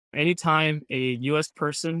Anytime a US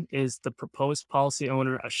person is the proposed policy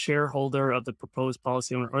owner, a shareholder of the proposed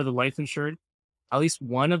policy owner, or the life insured, at least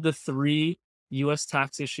one of the three US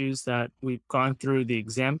tax issues that we've gone through, the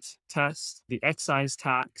exempt test, the excise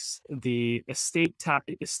tax, the estate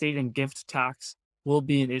and gift tax, will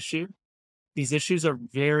be an issue. These issues are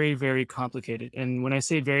very, very complicated. And when I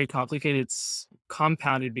say very complicated, it's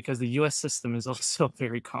compounded because the US system is also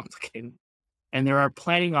very complicated. And there are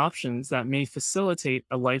planning options that may facilitate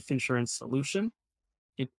a life insurance solution.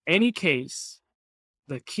 In any case,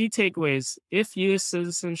 the key takeaway is if US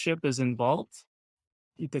citizenship is involved,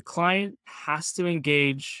 the client has to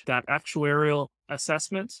engage that actuarial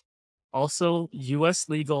assessment. Also, US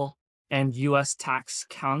legal and US tax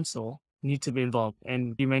counsel need to be involved.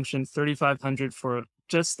 And you mentioned 3,500 for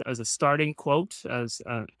just as a starting quote, as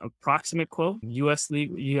an approximate quote. US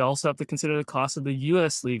legal, you also have to consider the cost of the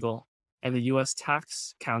US legal and the US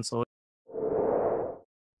tax counsel.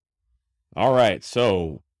 All right.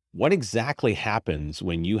 So, what exactly happens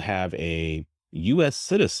when you have a US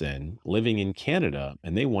citizen living in Canada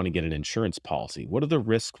and they want to get an insurance policy? What are the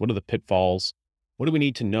risks? What are the pitfalls? What do we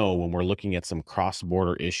need to know when we're looking at some cross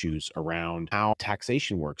border issues around how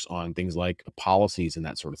taxation works on things like policies and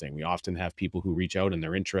that sort of thing? We often have people who reach out and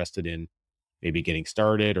they're interested in maybe getting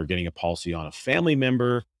started or getting a policy on a family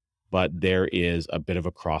member, but there is a bit of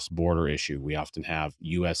a cross border issue. We often have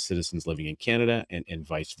US citizens living in Canada and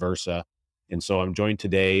vice versa. And so I'm joined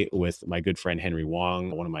today with my good friend Henry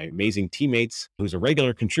Wong, one of my amazing teammates, who's a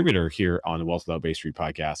regular contributor here on the Wealth Without Bay Street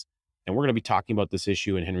podcast. And we're going to be talking about this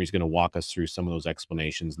issue, and Henry's going to walk us through some of those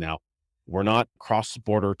explanations. Now, we're not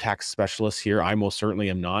cross-border tax specialists here. I most certainly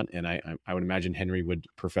am not, and I would imagine Henry would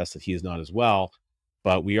profess that he is not as well.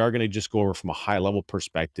 But we are going to just go over from a high-level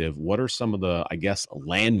perspective. What are some of the, I guess,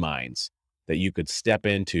 landmines that you could step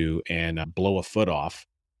into and blow a foot off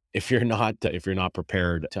if you're not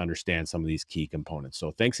prepared to understand some of these key components.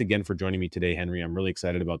 So thanks again for joining me today, Henry. I'm really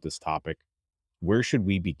excited about this topic. Where should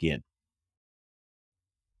we begin?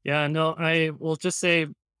 Yeah, no, I will just say,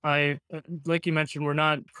 like you mentioned, we're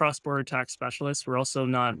not cross-border tax specialists. We're also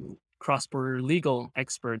not cross-border legal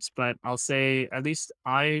experts, but I'll say at least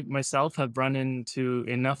I myself have run into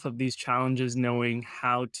enough of these challenges knowing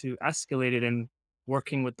how to escalate it and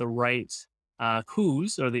working with the right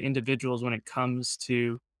who's or the individuals when it comes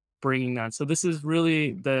to bringing that. So this is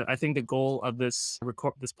really I think the goal of this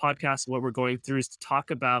podcast, what we're going through is to talk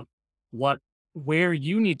about what, where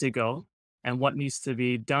you need to go and what needs to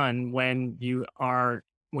be done when you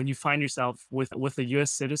find yourself with a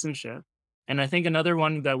US citizenship. And I think another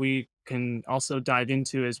one that we can also dive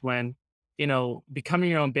into is when, becoming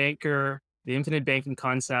your own banker, the infinite banking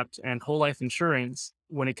concept and whole life insurance,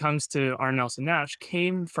 when it comes to R. Nelson Nash,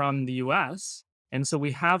 came from the US. And so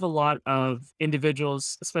we have a lot of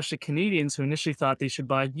individuals, especially Canadians, who initially thought they should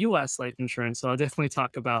buy US life insurance. So I'll definitely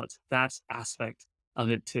talk about that aspect of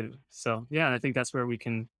it too. So yeah, I think that's where we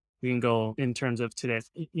can go in terms of today.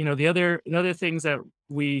 The other things that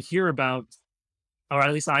we hear about, or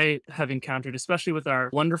at least I have encountered, especially with our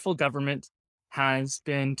wonderful government, has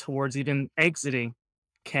been towards even exiting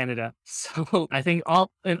Canada. So I think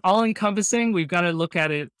all encompassing, we've got to look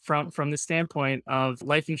at it from the standpoint of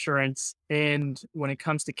life insurance, and when it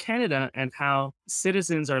comes to Canada and how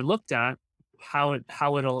citizens are looked at, how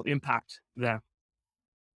it'll impact them.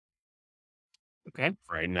 Okay.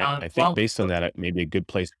 Right. And I think Well, based on that, maybe a good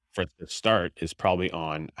place for us to start is probably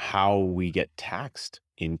on how we get taxed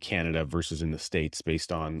in Canada versus in the States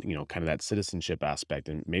based on, kind of that citizenship aspect.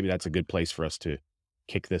 And maybe that's a good place for us to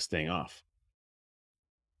kick this thing off.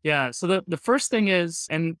 yeah. So the first thing is,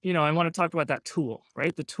 and I want to talk about that tool,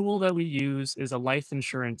 right? The tool that we use is a life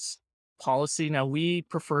insurance policy. Now we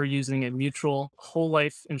prefer using a mutual whole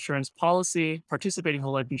life insurance policy, participating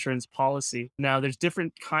whole life insurance policy. Now there's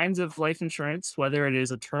different kinds of life insurance, whether it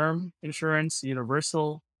is a term insurance,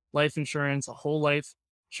 universal life insurance, a whole life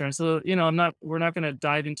insurance. So, we're not going to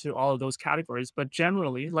dive into all of those categories, but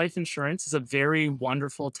generally life insurance is a very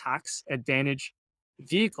wonderful tax advantage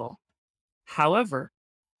vehicle. However,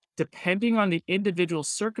 depending on the individual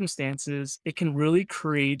circumstances, it can really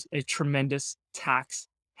create a tremendous tax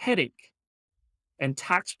headache. And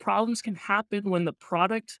tax problems can happen when the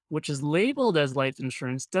product, which is labeled as life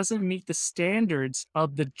insurance, doesn't meet the standards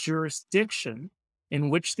of the jurisdiction in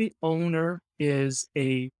which the owner is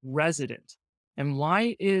a resident. And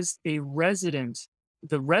why is the residency,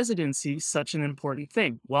 such an important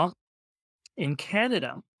thing? Well, in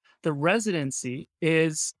Canada, the residency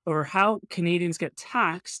is, or how Canadians get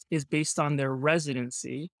taxed is based on their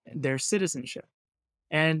residency, their citizenship.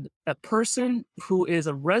 And a person who is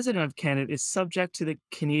a resident of Canada is subject to the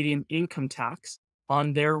Canadian income tax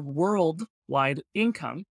on their worldwide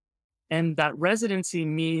income. And that residency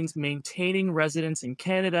means maintaining residence in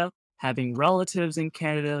Canada, having relatives in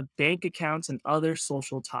Canada, bank accounts, and other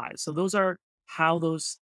social ties. So those are how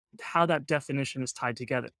that definition is tied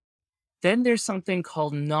together. Then there's something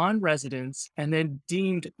called non-residence and then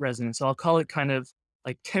deemed residence. So I'll call it kind of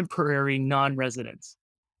like temporary non-residence.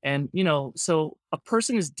 And, so a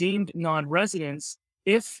person is deemed non-residence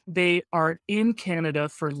if they are in Canada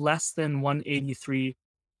for less than 183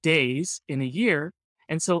 days in a year.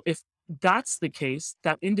 And so if that's the case,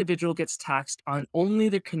 that individual gets taxed on only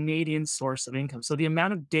the Canadian source of income. So the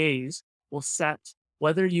amount of days will set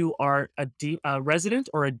whether you are a resident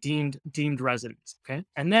or a deemed resident. Okay,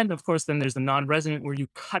 and then of course, then there's the non-resident where you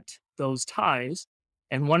cut those ties,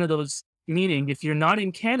 and one of those meaning if you're not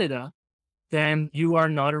in Canada, then you are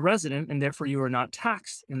not a resident, and therefore you are not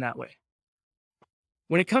taxed in that way.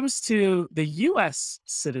 When it comes to the U.S.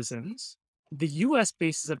 citizens, the U.S.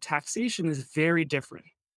 basis of taxation is very different.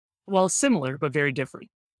 Well, similar, but very different.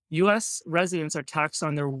 US residents are taxed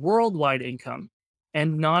on their worldwide income,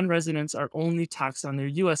 and non residents are only taxed on their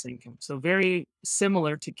US income. So, very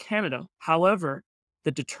similar to Canada. However,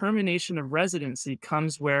 the determination of residency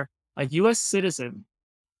comes where a US citizen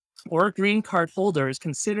or a green card holder is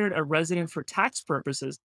considered a resident for tax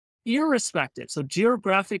purposes, irrespective. So,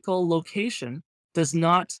 geographical location does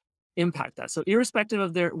not impact that. So, irrespective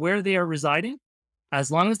of where they are residing, as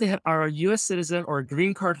long as are a US citizen or a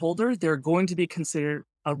green card holder, they're going to be considered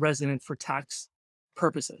a resident for tax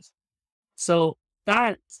purposes. So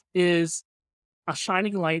that is a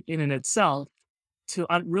shining light in and itself to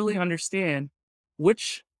really understand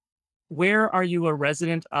which where are you a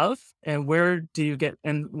resident of and where do you get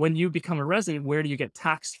and when you become a resident, where do you get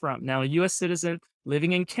taxed from? Now, a US citizen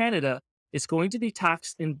living in Canada is going to be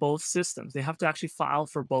taxed in both systems. They have to actually file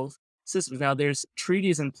for both systems. Now, there's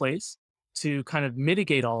treaties in place to kind of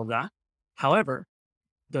mitigate all of that. However,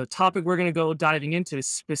 the topic we're going to go diving into is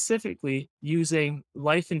specifically using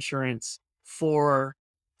life insurance for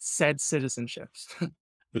said citizenships.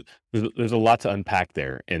 There's a lot to unpack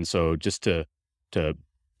there, and so just to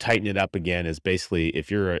tighten it up again is basically if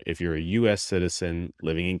you're a U.S. citizen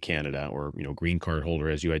living in Canada or green card holder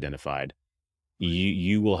as you identified,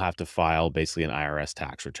 you will have to file basically an IRS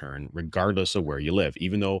tax return regardless of where you live,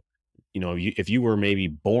 even though if you were maybe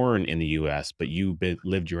born in the US, but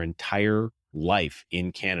lived your entire life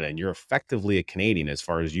in Canada and you're effectively a Canadian as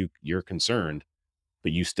far as you're concerned,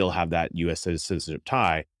 but you still have that US citizenship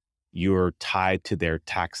tie, you're tied to their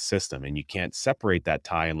tax system and you can't separate that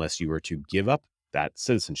tie unless you were to give up that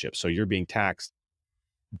citizenship. So you're being taxed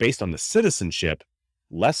based on the citizenship,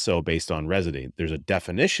 less so based on resident. There's a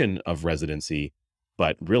definition of residency,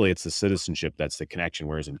 but really it's the citizenship that's the connection.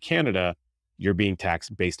 Whereas in Canada, you're being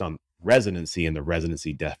taxed based on residency and the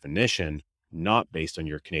residency definition, not based on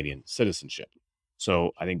your Canadian citizenship.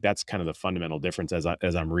 So I think that's kind of the fundamental difference as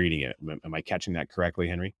I'm reading it. Am I catching that correctly,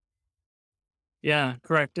 Henry? Yeah,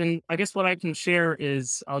 correct. And I guess what I can share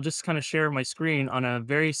is I'll just kind of share my screen on a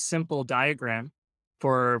very simple diagram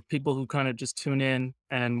for people who kind of just tune in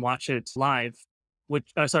and watch it live,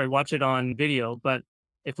 watch it on video. But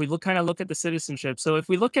if we look at the citizenship, so if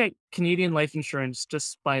we look at Canadian life insurance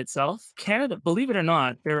just by itself, Canada, believe it or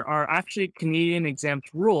not, there are actually Canadian exempt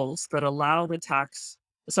rules that allow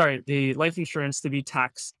the life insurance to be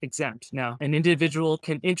tax exempt. Now, an individual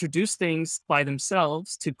can introduce things by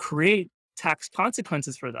themselves to create tax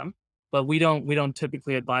consequences for them, but we don't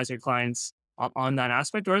typically advise our clients on that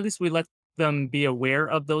aspect, or at least we let them be aware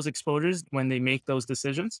of those exposures when they make those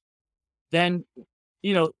decisions. Then,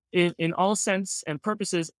 in all sense and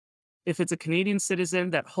purposes, if it's a Canadian citizen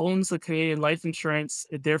that owns the Canadian life insurance,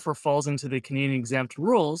 it therefore falls into the Canadian exempt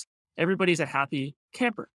rules. Everybody's a happy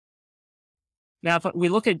camper. Now, if we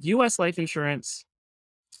look at US life insurance,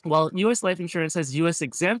 well, US life insurance has US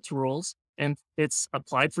exempt rules and it's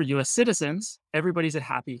applied for US citizens. Everybody's a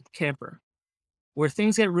happy camper. Where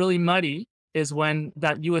things get really muddy is when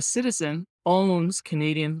that US citizen owns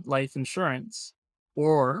Canadian life insurance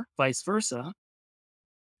or vice versa.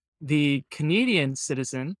 The Canadian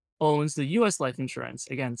citizen owns the US life insurance.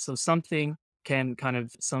 Again, so some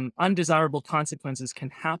undesirable consequences can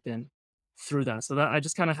happen through that. So that I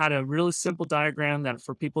just kind of had a really simple diagram that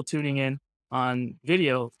for people tuning in on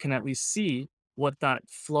video can at least see what that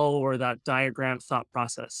flow or that diagram thought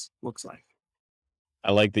process looks like.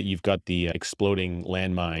 I like that you've got the exploding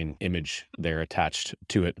landmine image there attached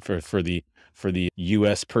to it for the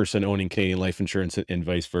US person owning Canadian life insurance and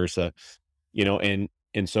vice versa.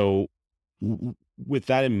 And so with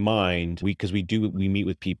that in mind, because we meet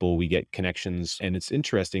with people, we get connections, and it's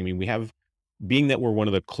interesting. I mean, we have being that we're one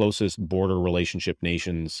of the closest border relationship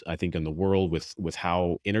nations, I think, in the world with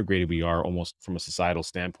how integrated we are almost from a societal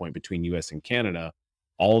standpoint between US and Canada,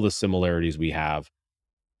 all the similarities we have,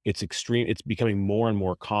 it's becoming more and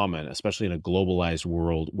more common, especially in a globalized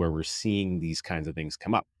world where we're seeing these kinds of things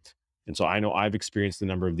come up. And so I know I've experienced a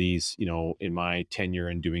number of these, in my tenure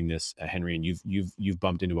in doing this, Henry, and you've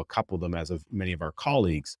bumped into a couple of them as of many of our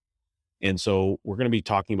colleagues. And so we're going to be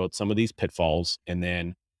talking about some of these pitfalls, and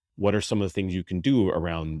then what are some of the things you can do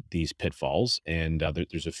around these pitfalls. And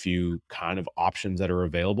there's a few kind of options that are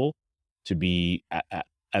available to be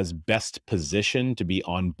as best positioned to be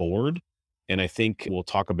on board. And I think we'll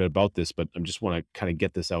talk a bit about this, but I just want to kind of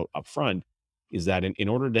get this out up front is that in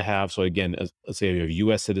order to have, so again, let's say you're a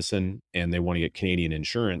US citizen and they want to get Canadian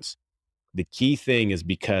insurance, the key thing is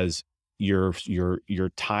because you're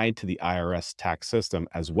tied to the IRS tax system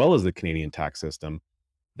as well as the Canadian tax system,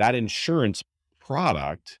 that insurance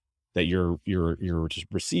product that you're just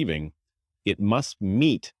receiving, it must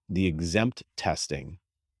meet the exempt testing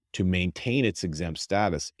to maintain its exempt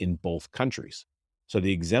status in both countries. So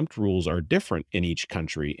the exempt rules are different in each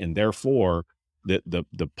country, and therefore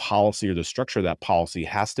the policy or the structure of that policy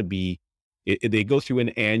has to be they go through an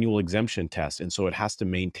annual exemption test, and so it has to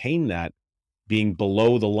maintain that being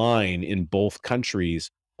below the line in both countries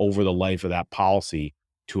over the life of that policy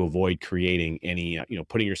to avoid creating any,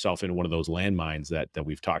 putting yourself in one of those landmines that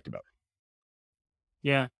we've talked about.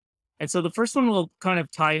 Yeah. And so the first one we'll kind of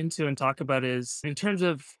tie into and talk about is in terms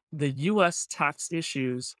of the US tax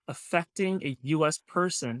issues affecting a US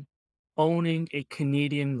person owning a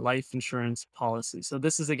Canadian life insurance policy. So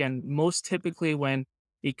this is again most typically when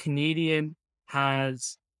a Canadian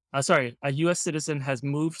has a US citizen has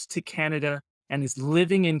moved to Canada and is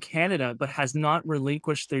living in Canada but has not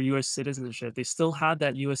relinquished their US citizenship. They still have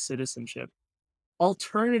that US citizenship.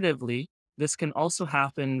 Alternatively, this can also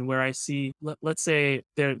happen where I see, let's say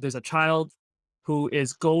there's a child who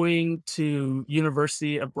is going to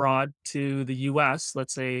university abroad to the US,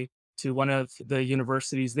 let's say to one of the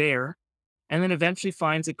universities there, and then eventually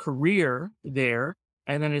finds a career there,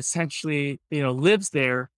 and then essentially, lives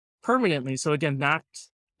there permanently. So again,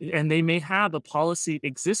 and they may have a policy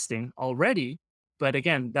existing already, but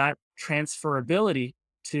again, that transferability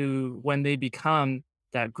to when they become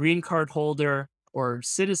that green card holder or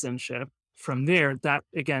citizenship from there, that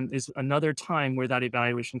again is another time where that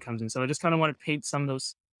evaluation comes in. So I just kind of want to paint some of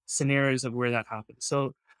those scenarios of where that happens.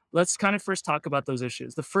 So let's kind of first talk about those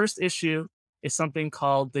issues. The first issue is something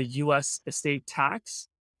called the US estate tax.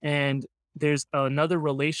 And there's another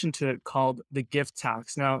relation to it called the gift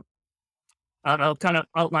tax. Now, I'll kind of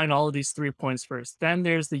outline all of these 3 points first. Then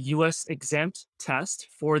there's the US exempt test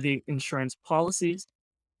for the insurance policies.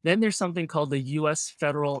 Then there's something called the US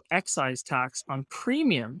federal excise tax on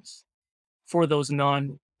premiums for those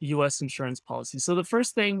non-US insurance policies. So the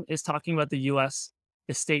first thing is talking about the US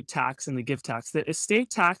estate tax and the gift tax. The estate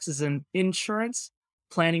tax is an insurance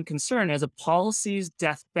planning concern as a policy's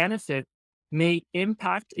death benefit may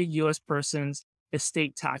impact a US person's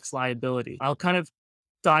estate tax liability. I'll kind of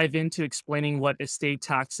dive into explaining what estate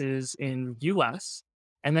tax is in US.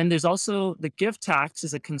 And then there's also the gift tax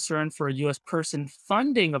is a concern for a US person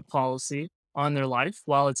funding a policy on their life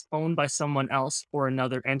while it's owned by someone else or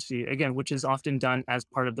another entity, again, which is often done as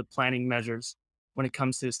part of the planning measures when it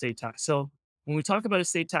comes to estate tax. So when we talk about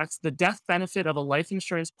estate tax, the death benefit of a life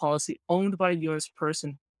insurance policy owned by a US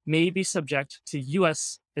person may be subject to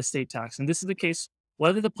US estate tax. And this is the case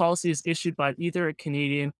whether the policy is issued by either a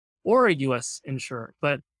Canadian or a US insurer.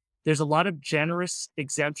 But there's a lot of generous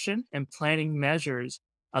exemption and planning measures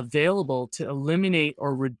available to eliminate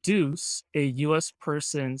or reduce a US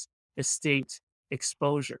person's estate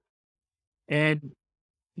exposure. And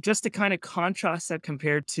just to kind of contrast that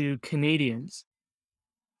compared to Canadians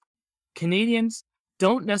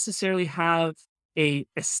don't necessarily have a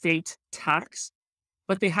estate tax,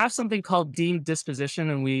 but they have something called deemed disposition.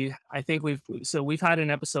 And I think we've had an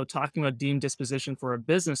episode talking about deemed disposition for a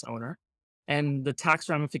business owner and the tax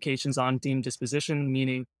ramifications on deemed disposition,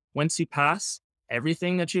 meaning once you pass,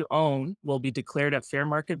 everything that you own will be declared at fair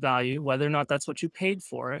market value, whether or not that's what you paid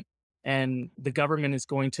for it. And the government is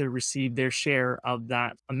going to receive their share of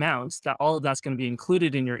that amount, that all of that's going to be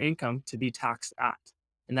included in your income to be taxed at.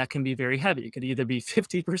 And that can be very heavy. It could either be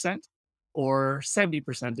 50% or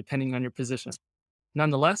 70%, depending on your position.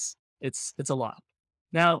 Nonetheless, it's a lot.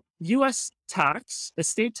 Now, US tax,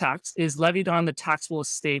 estate tax, is levied on the taxable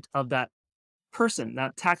estate of that person.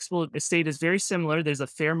 That taxable estate is very similar. There's a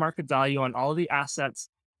fair market value on all of the assets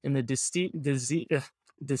in the deceased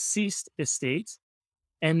estate.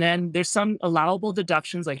 And then there's some allowable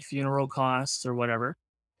deductions like funeral costs or whatever.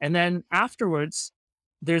 And then afterwards,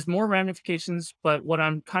 there's more ramifications, but what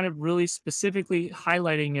I'm kind of really specifically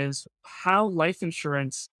highlighting is how life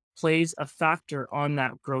insurance plays a factor on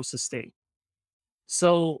that gross estate.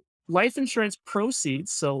 So, life insurance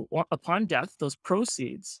proceeds, so upon death, those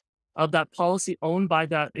proceeds of that policy owned by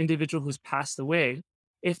that individual who's passed away,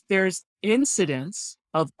 if there's incidents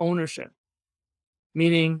of ownership,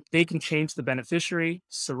 meaning they can change the beneficiary,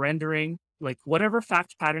 surrendering, like whatever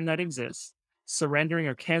fact pattern that exists, surrendering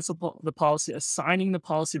or cancel the policy, assigning the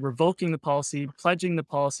policy, revoking the policy, pledging the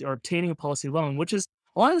policy, or obtaining a policy loan, which is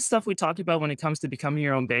a lot of the stuff we talked about when it comes to becoming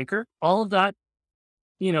your own banker. All of that,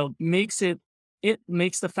 makes it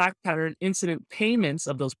makes the fact pattern incident payments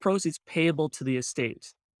of those proceeds payable to the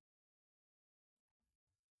estate.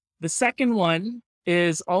 The second one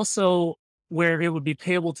is also where it would be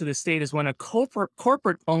payable to the state is when a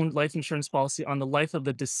corporate owned life insurance policy on the life of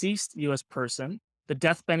the deceased US person, the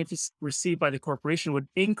death benefits received by the corporation would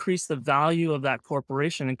increase the value of that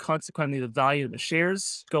corporation, and consequently the value of the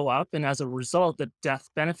shares go up, and as a result the death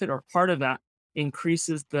benefit or part of that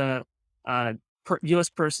increases the uh, US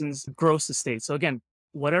person's gross estate. So again,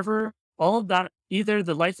 whatever all of that, either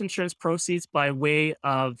the life insurance proceeds by way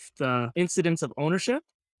of the incidence of ownership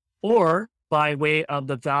or by way of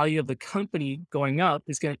the value of the company going up,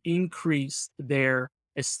 is going to increase their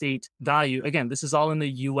estate value. Again, this is all in the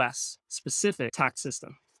US specific tax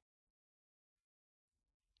system.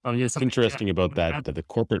 Oh, yeah, something to Interesting about that, add? that the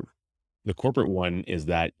corporate one is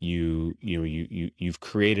that you've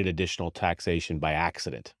created additional taxation by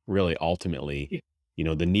accident. Really, ultimately,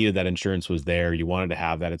 the need of that insurance was there. You wanted to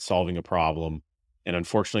have that. It's solving a problem, and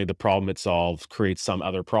unfortunately, the problem it solves creates some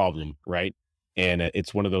other problem, right? And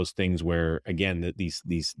it's one of those things where, again, that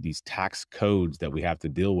these tax codes that we have to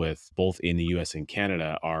deal with, both in the U.S. and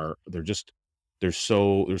Canada, there's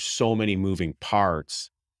so many moving parts,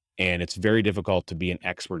 and it's very difficult to be an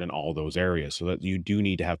expert in all those areas, so that you do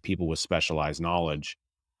need to have people with specialized knowledge.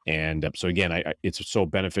 And so again, it's so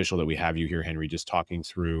beneficial that we have you here, Henry, just talking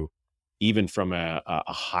through, even from a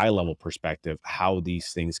high level perspective, how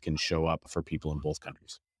these things can show up for people in both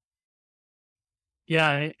countries.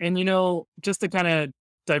 Yeah, and just to kind of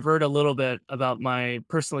divert a little bit about my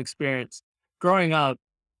personal experience growing up,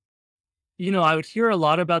 I would hear a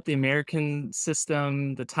lot about the American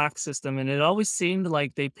system, the tax system, and it always seemed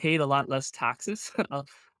like they paid a lot less taxes,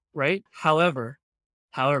 right? However,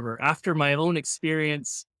 after my own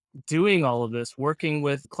experience doing all of this, working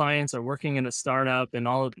with clients or working in a startup and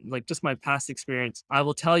all of like just my past experience, I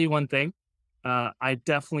will tell you one thing. I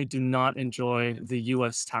definitely do not enjoy the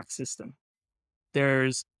US tax system.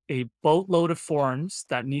 There's a boatload of forms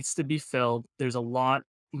that needs to be filled. There's a lot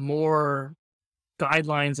more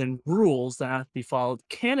guidelines and rules that have to be followed.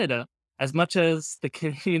 Canada, as much as the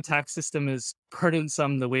Canadian tax system is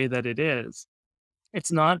burdensome the way that it is,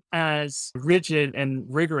 it's not as rigid and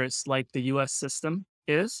rigorous like the US system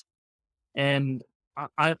is. And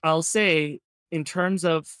I'll say, in terms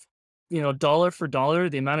of, dollar for dollar,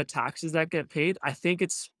 the amount of taxes that get paid, I think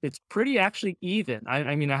it's pretty actually even.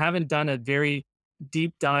 I mean, I haven't done a very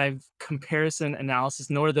deep dive comparison analysis,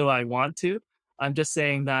 nor do I want to. I'm just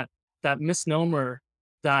saying that that misnomer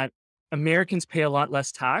that Americans pay a lot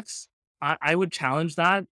less tax, I would challenge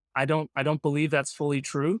that. I don't believe that's fully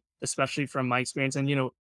true, especially from my experience. And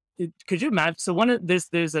could you imagine? So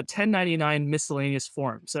there's a 1099 miscellaneous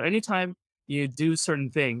form. So anytime you do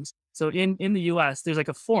certain things, so in the US, there's like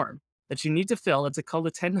a form that you need to fill. It's called the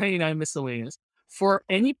 1099 miscellaneous for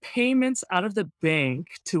any payments out of the bank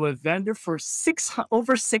to a vendor for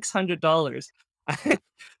over $600.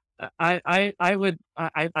 I would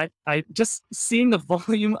I just seeing the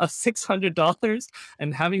volume of $600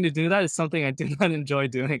 and having to do that is something I do not enjoy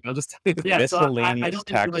doing. I'll just tell you. Yeah, so I Miscellaneous don't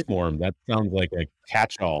tax enjoy. form. That sounds like a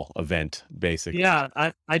catch-all event, basically. Yeah,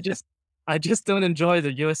 I just don't enjoy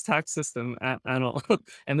the US tax system at all.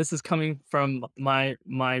 And this is coming from my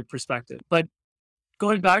perspective. But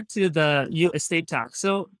going back to the estate tax.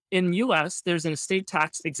 So in US, there's an estate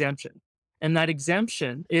tax exemption. And that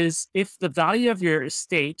exemption is if the value of your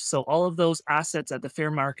estate, so all of those assets at the fair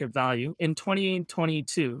market value in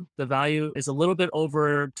 2022, the value is a little bit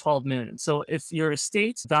over 12 million. So if your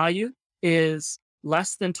estate's value is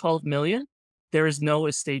less than 12 million, there is no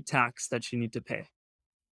estate tax that you need to pay.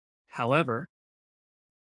 However,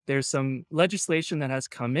 there's some legislation that has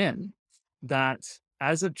come in that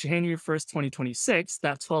as of January 1st, 2026,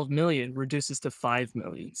 that 12 million reduces to 5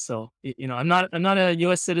 million. So, I'm not a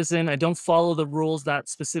US citizen. I don't follow the rules that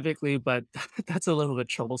specifically, but that's a little bit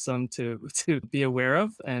troublesome to be aware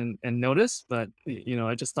of and notice. But,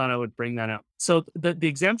 I just thought I would bring that up. So the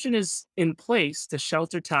exemption is in place to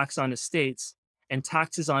shelter tax on estates and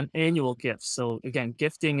taxes on annual gifts. So again,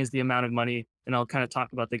 gifting is the amount of money and I'll kind of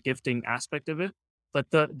talk about the gifting aspect of it. But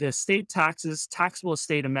the estate taxes, taxable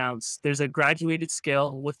estate amounts, there's a graduated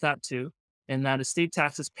scale with that too, and that estate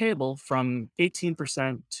tax is payable from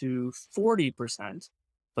 18% to 40%.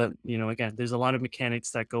 But again, there's a lot of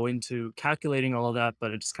mechanics that go into calculating all of that,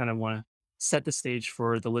 but I just kind of want to set the stage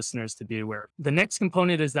for the listeners to be aware. The next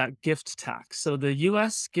component is that gift tax. So the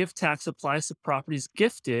US gift tax applies to properties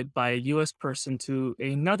gifted by a US person to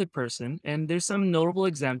another person, and there's some notable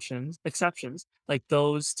exceptions, like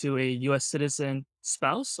those to a US citizen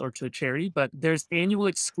spouse or to a charity, but there's annual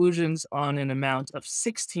exclusions on an amount of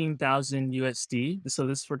 16,000 USD. So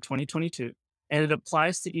this is for 2022, and it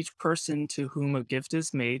applies to each person to whom a gift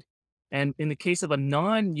is made. And in the case of a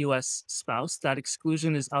non-US spouse, that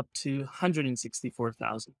exclusion is up to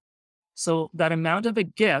 164,000. So that amount of a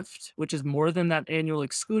gift, which is more than that annual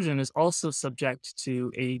exclusion, is also subject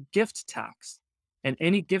to a gift tax. And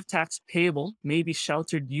any gift tax payable may be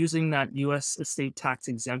sheltered using that US estate tax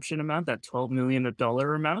exemption amount, that $12 million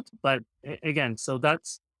amount. But again, so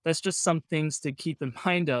that's just some things to keep in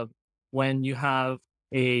mind of when you have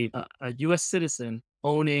a US citizen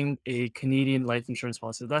owning a Canadian life insurance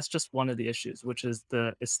policy. That's just one of the issues, which is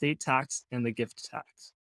the estate tax and the gift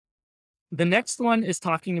tax. The next one is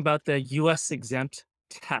talking about the US exempt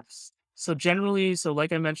test. So generally, so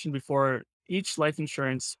like I mentioned before, each life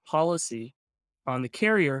insurance policy on the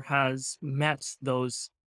carrier has met those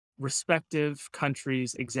respective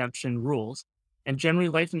countries' exemption rules. And generally,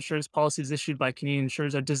 life insurance policies issued by Canadian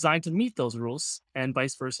insurers are designed to meet those rules, and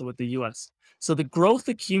vice versa with the US. So the growth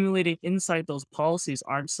accumulating inside those policies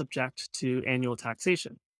aren't subject to annual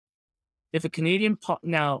taxation. If a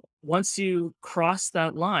now, once you cross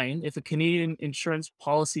that line, if a Canadian insurance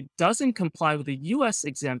policy doesn't comply with the US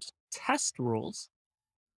exempt test rules,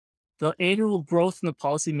 the annual growth in the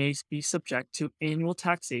policy may be subject to annual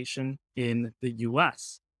taxation in the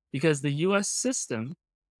US, because the US system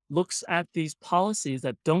looks at these policies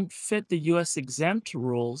that don't fit the US exempt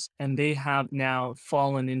rules, and they have now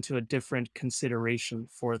fallen into a different consideration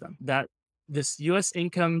for them. That this US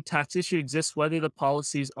income tax issue exists whether the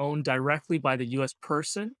policy is owned directly by the US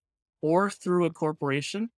person or through a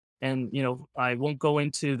corporation. And I won't go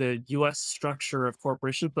into the US structure of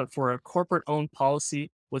corporations, but for a corporate owned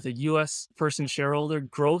policy with a US person shareholder,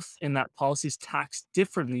 growth in that policy is taxed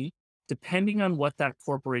differently depending on what that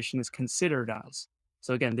corporation is considered as.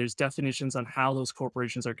 So again, there's definitions on how those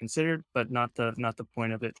corporations are considered, but not the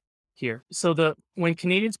point of it here. So when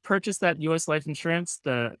Canadians purchase that US life insurance,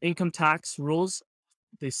 the income tax rules,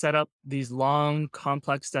 they set up these long,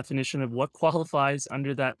 complex definition of what qualifies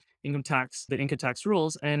under that the income tax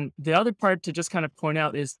rules. And the other part to just kind of point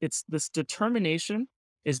out is it's this determination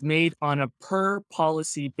is made on a per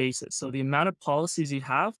policy basis. So the amount of policies you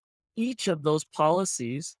have, each of those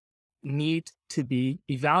policies need to be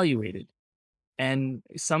evaluated. And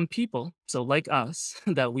some people, so like us,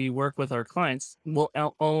 that we work with our clients, will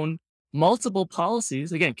own multiple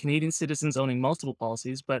policies. Again, Canadian citizens owning multiple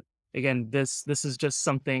policies, but again, this is just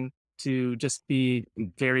something to just be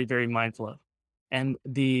very, very mindful of. And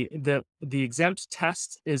the exempt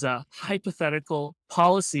test is a hypothetical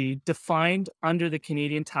policy defined under the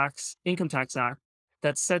Canadian Income Tax Act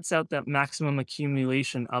that sets out that maximum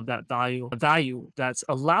accumulation of that value that's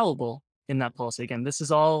allowable in that policy. Again, this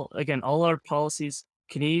is all our policies,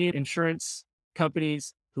 Canadian insurance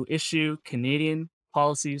companies who issue Canadian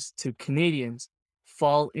policies to Canadians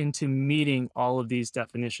fall into meeting all of these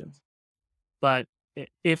definitions. But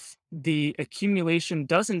if the accumulation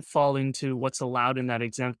doesn't fall into what's allowed in that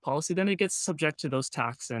exempt policy, then it gets subject to those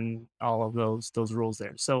tax and all of those rules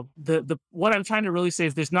there. So what I'm trying to really say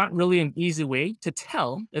is there's not really an easy way to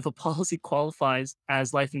tell if a policy qualifies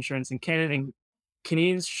as life insurance in Canada. And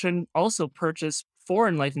Canadians shouldn't also purchase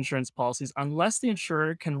foreign life insurance policies unless the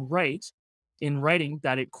insurer can write in writing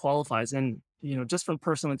that it qualifies. And just from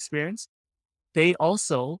personal experience, they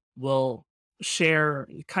also will share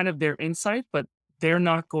kind of their insight, but they're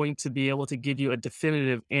not going to be able to give you a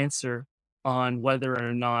definitive answer on whether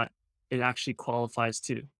or not it actually qualifies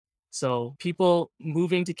too. So people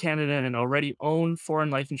moving to Canada and already own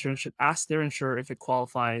foreign life insurance should ask their insurer if it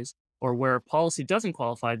qualifies, or where a policy doesn't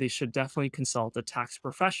qualify, they should definitely consult a tax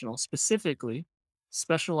professional, specifically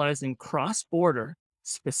specialized in cross-border,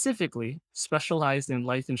 specifically specialized in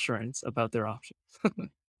life insurance, about their options.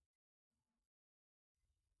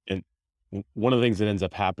 And one of the things that ends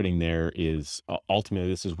up happening there is ultimately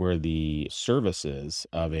this is where the services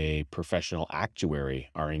of a professional actuary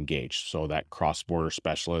are engaged. So that cross-border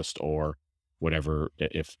specialist or whatever,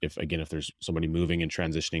 if again, if there's somebody moving and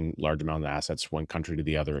transitioning large amount of assets one country to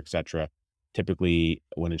the other, et cetera, typically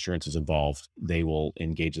when insurance is involved, they will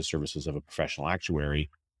engage the services of a professional actuary.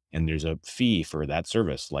 and there's a fee for that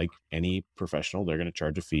service. Like any professional, they're going to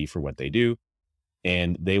charge a fee for what they do,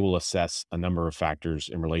 and they will assess a number of factors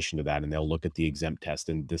in relation to that, and they'll look at the exempt test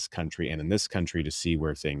in this country and in this country to see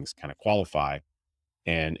where things kind of qualify.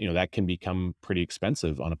 And that can become pretty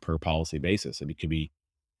expensive on a per policy basis. It could be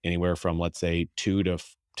anywhere from, let's say, to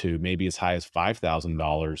maybe as high as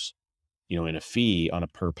 $5,000, in a fee on a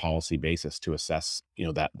per policy basis to assess,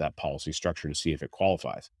 that policy structure to see if it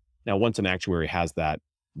qualifies. Now, once an actuary has that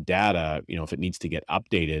data, if it needs to get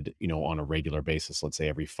updated, on a regular basis, let's say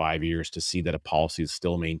every 5 years, to see that a policy is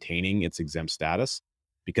still maintaining its exempt status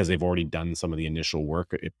because they've already done some of the initial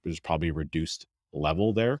work, there's probably a reduced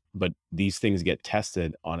level there. But these things get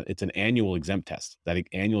tested on, it's an annual exempt test. That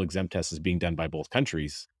annual exempt test is being done by both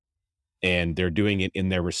countries, and they're doing it in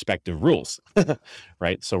their respective rules,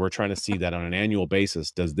 right? So we're trying to see that on an annual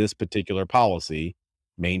basis, does this particular policy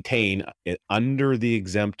maintain it under the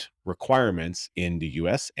exempt requirements in the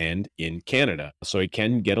US and in Canada? So it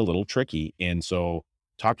can get a little tricky. And so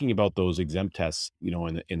talking about those exempt tests,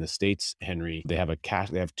 in the States, Henry, they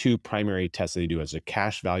have two primary tests they do as a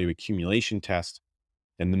cash value accumulation test,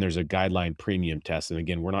 and then there's a guideline premium test. And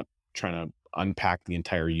again, we're not trying to unpack the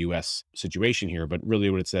entire US situation here, but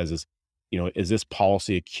really what it says is, is this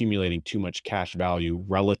policy accumulating too much cash value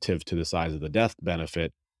relative to the size of the death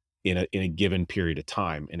benefit in a given period of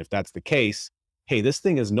time? And if that's the case, hey, this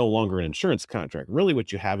thing is no longer an insurance contract. Really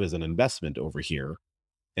what you have is an investment over here,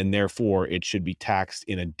 and therefore it should be taxed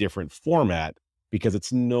in a different format because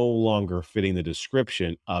it's no longer fitting the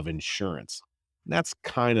description of insurance. And that's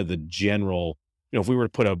kind of the general, if we were to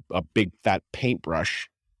put a big fat paintbrush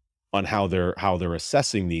on how they're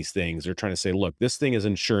assessing these things, they're trying to say, look, this thing is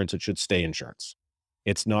insurance, it should stay insurance.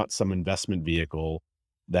 It's not some investment vehicle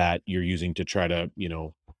that you're using to try to,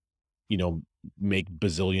 make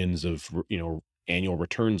bazillions of, annual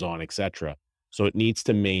returns on, etc. So it needs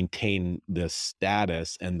to maintain the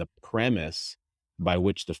status and the premise by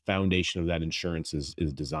which the foundation of that insurance is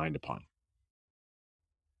designed upon.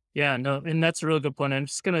 Yeah, no, and that's a really good point. I'm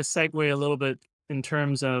just going to segue a little bit in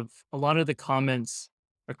terms of a lot of the comments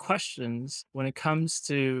or questions when it comes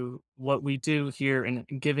to what we do here and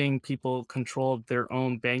giving people control of their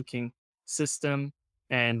own banking system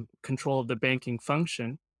and control of the banking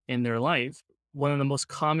function in their life. One of the most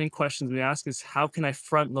common questions we ask is, how can I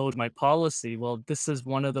front load my policy? Well, this is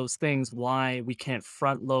one of those things why we can't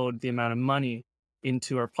front load the amount of money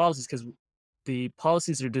into our policies, because the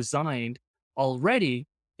policies are designed already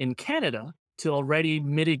in Canada to already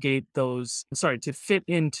mitigate those, sorry, to fit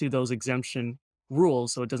into those exemption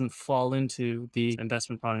rules so it doesn't fall into the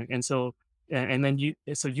investment product. And so, and then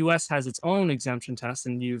so US has its own exemption test,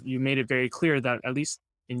 and you made it very clear that at least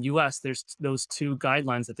in US, there's those two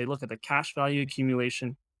guidelines that they look at: the cash value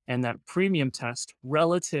accumulation and that premium test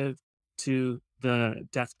relative to the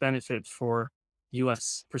death benefit for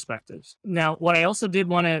US perspectives. Now, what I also did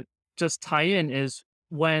want to just tie in is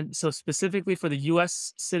so specifically for the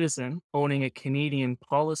US citizen owning a Canadian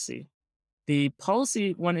policy, the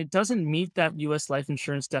policy, when it doesn't meet that US life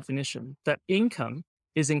insurance definition, that income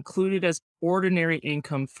is included as ordinary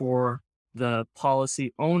income for the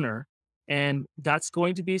policy owner. And that's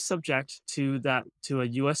going to be subject to a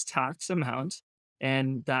US tax amount.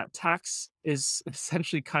 And that tax is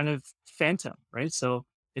essentially kind of phantom, right? So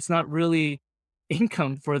it's not really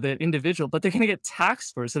income for the individual, but they're going to get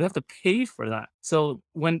taxed for it. So they have to pay for that. So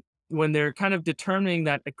when they're kind of determining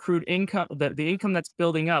that accrued income, that the income that's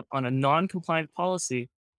building up on a non-compliant policy,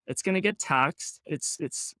 it's going to get taxed.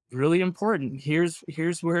 It's really important. Here's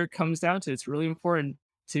where it comes down to. It's really important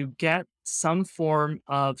to get some form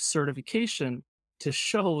of certification to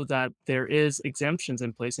show that there is exemptions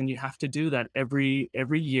in place, and you have to do that every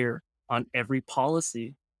year on every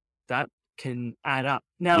policy. That can add up.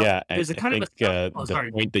 Now, Yeah, there's a I kind of think, a oh, the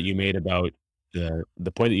sorry. point that you made about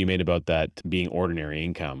the point that you made about that being ordinary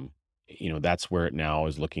income, that's where it now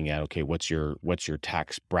is looking at, okay, what's your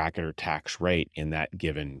tax bracket or tax rate in that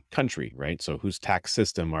given country, right? So whose tax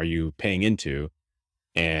system are you paying into?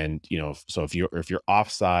 And, so if you're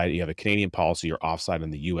offside, you have a Canadian policy, you're offside on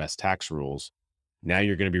the US tax rules. Now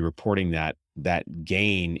you're going to be reporting that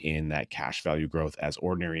gain in that cash value growth as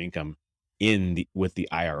ordinary income with the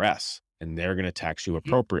IRS, and they're going to tax you Mhm.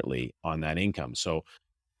 appropriately on that income. So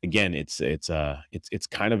again, it's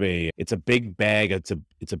kind of it's a big bag. It's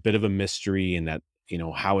a bit of a mystery in that,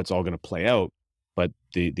 how it's all going to play out. But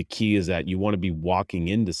the key is that you want to be walking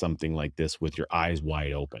into something like this with your eyes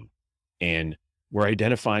wide open. And we're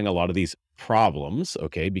identifying a lot of these problems,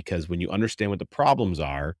 okay? Because when you understand what the problems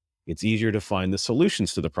are, it's easier to find the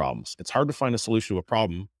solutions to the problems. It's hard to find a solution to a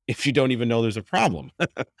problem if you don't even know there's a problem,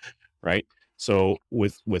 right? So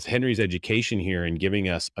with Henry's education here and giving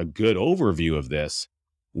us a good overview of this,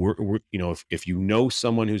 we're if you know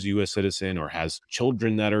someone who's a U.S. citizen or has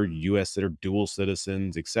children that are U.S. that are dual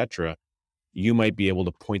citizens, etc., you might be able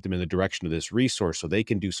to point them in the direction of this resource so they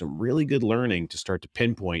can do some really good learning to start to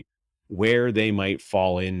pinpoint where they might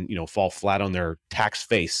fall flat on their tax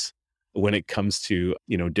face when it comes to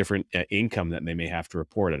different income that they may have to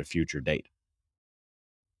report at a future date.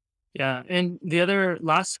 Yeah, and the other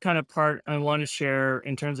last kind of part I want to share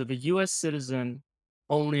in terms of a US citizen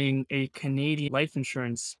owning a Canadian life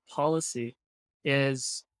insurance policy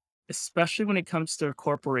is, especially when it comes to a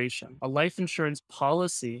corporation, a life insurance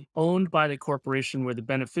policy owned by the corporation where the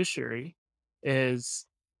beneficiary is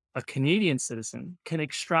a Canadian citizen can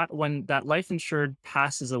extract when that life insured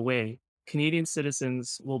passes away. Canadian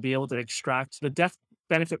citizens will be able to extract the death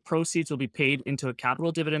benefit proceeds will be paid into a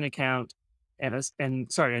capital dividend account and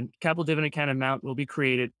capital dividend account amount will be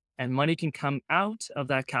created and money can come out of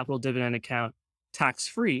that capital dividend account tax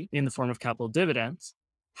free in the form of capital dividends.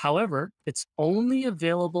 However, it's only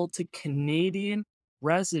available to Canadian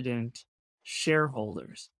resident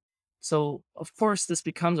shareholders. So, of course, this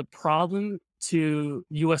becomes a problem to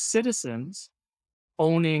US citizens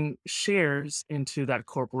owning shares into that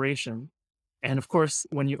corporation. And of course,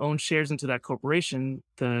 when you own shares into that corporation,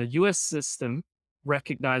 the US system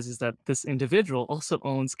recognizes that this individual also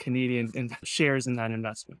owns shares in that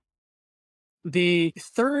investment. The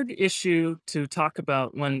third issue to talk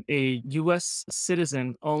about when a US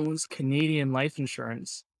citizen owns Canadian life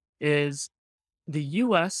insurance is the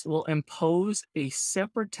US will impose a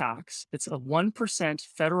separate tax. It's a 1%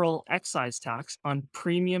 federal excise tax on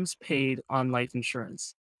premiums paid on life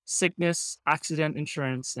insurance, sickness, accident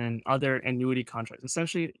insurance, and other annuity contracts.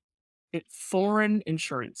 Essentially, foreign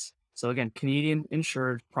insurance. So again, Canadian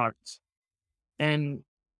insured products. And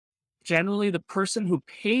generally, the person who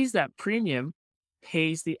pays that premium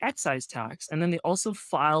pays the excise tax. And then they also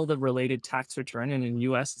file the related tax return. And in the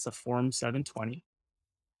US, it's a Form 720.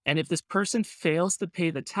 And if this person fails to pay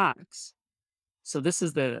the tax, so this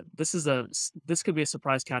could be a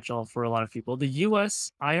surprise catch-all for a lot of people. The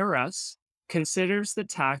US IRS considers the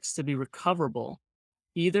tax to be recoverable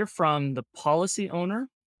either from the policy owner,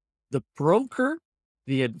 the broker,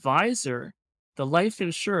 the advisor, the life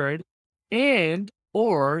insured, and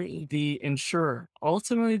or the insurer.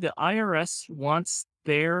 Ultimately, the IRS wants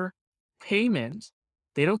their payment.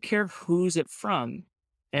 They don't care who's it from.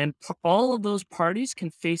 And all of those parties can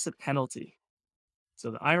face a penalty. So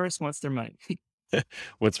the IRS wants their money.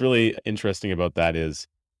 What's really interesting about that is,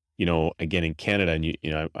 again, in Canada,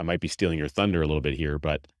 and I might be stealing your thunder a little bit here,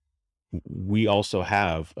 but we also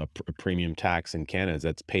have a premium tax in Canada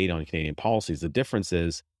that's paid on Canadian policies. The difference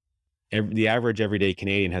is the average everyday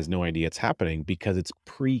Canadian has no idea it's happening because it's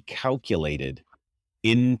pre-calculated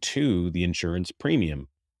into the insurance premium.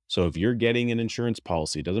 So if you're getting an insurance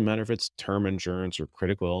policy, it doesn't matter if it's term insurance or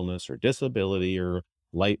critical illness or disability or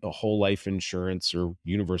a whole life insurance or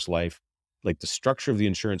universal life, like the structure of the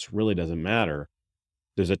insurance really doesn't matter.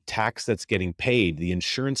 There's a tax that's getting paid. The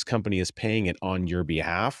insurance company is paying it on your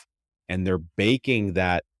behalf, and they're baking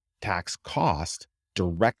that tax cost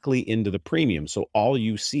directly into the premium. So all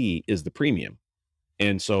you see is the premium.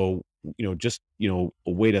 And so, a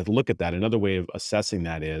way to look at that, another way of assessing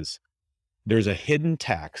that is there's a hidden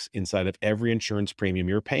tax inside of every insurance premium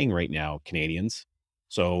you're paying right now, Canadians.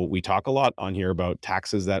 So we talk a lot on here about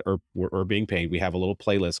taxes that are being paid. We have a little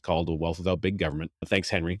playlist called "The Wealth Without Big Government." Thanks,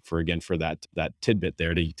 Henry, for that tidbit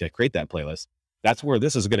there to create that playlist. That's where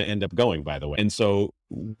this is going to end up going, by the way. And so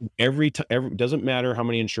every doesn't matter how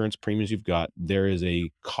many insurance premiums you've got, there is a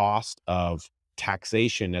cost of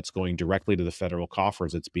taxation that's going directly to the federal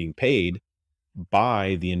coffers. It's being paid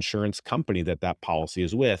by the insurance company that policy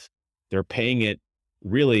is with. They're paying it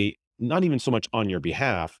really not even so much on your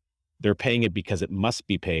behalf. They're paying it because it must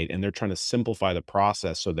be paid, and they're trying to simplify the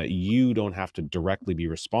process so that you don't have to directly be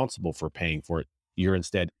responsible for paying for it. You're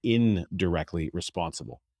instead indirectly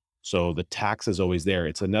responsible. So the tax is always there.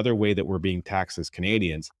 It's another way that we're being taxed as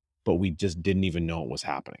Canadians, but we just didn't even know it was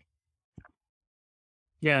happening.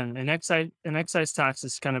 Yeah, an excise tax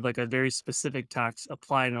is kind of like a very specific tax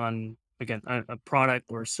applied on again a product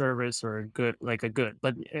or a service or a good like a good.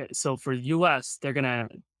 But so for US, they're gonna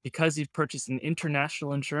because you've purchased an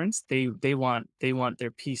international insurance, they want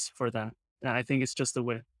their piece for that. And I think it's just a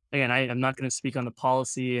way. Again, I'm not going to speak on the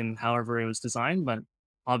policy and however it was designed, but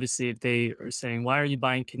obviously if they are saying why are you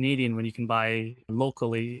buying Canadian when you can buy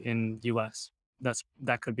locally in US?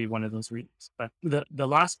 That could be one of those reasons. But the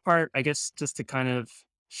last part, I guess, just to kind of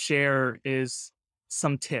share is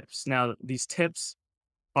some tips. Now, these tips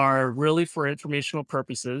are really for informational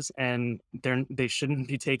purposes, and they shouldn't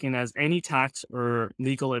be taken as any tax or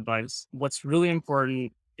legal advice. What's really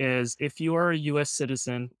important is if you are a US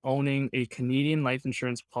citizen owning a Canadian life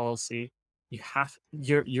insurance policy,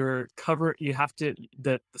 your cover you have to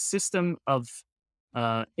the system of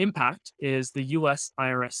impact is the US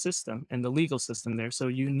IRS system and the legal system there. So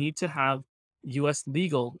you need to have US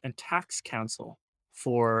legal and tax counsel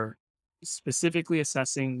for specifically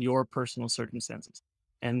assessing your personal circumstances.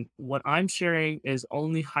 And what I'm sharing is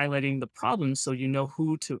only highlighting the problems so you know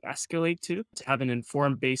who to escalate to have an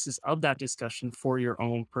informed basis of that discussion for your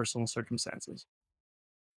own personal circumstances.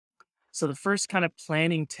 So, the first kind of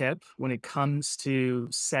planning tip when it comes to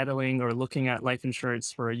settling or looking at life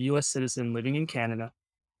insurance for a US citizen living in Canada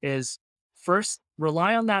is first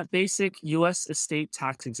rely on that basic US estate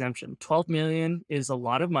tax exemption. 12 million is a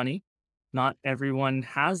lot of money. Not everyone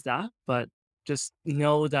has that, but just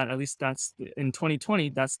know that at least that's in 2020,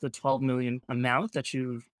 that's the 12 million amount that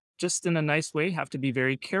you just in a nice way have to be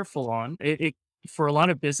very careful on. It for a lot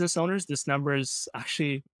of business owners, this number is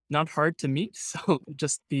actually not hard to meet. So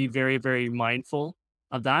just be very, very mindful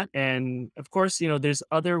of that. And of course, there's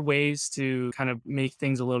other ways to kind of make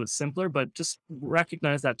things a little bit simpler, but just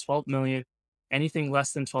recognize that 12 million, anything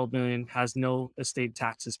less than 12 million has no estate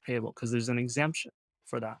taxes payable because there's an exemption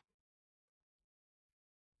for that.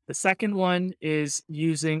 The second one is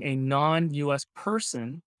using a non-US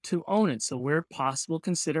person to own it. So, where possible,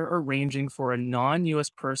 consider arranging for a non-US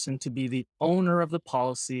person to be the owner of the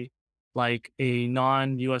policy, like a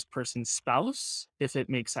non-US person spouse, if it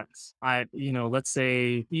makes sense. Let's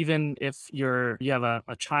say even if you have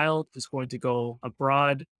a child who's going to go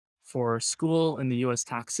abroad for school in the US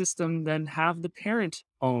tax system, then have the parent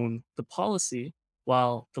own the policy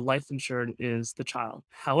while the life insured is the child.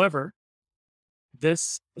 However,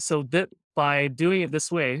 that by doing it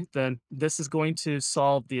this way, then this is going to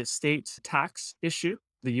solve the estate tax issue,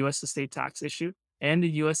 the US estate tax issue, and the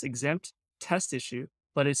US exempt test issue,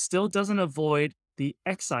 but it still doesn't avoid the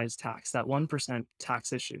excise tax, that 1%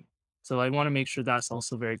 tax issue. So I want to make sure that's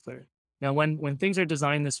also very clear. Now, when things are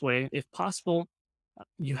designed this way, if possible,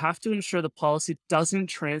 you have to ensure the policy doesn't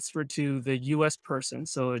transfer to the US person.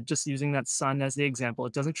 So, just using that son as the example,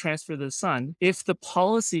 it doesn't transfer to the son if the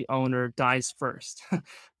policy owner dies first.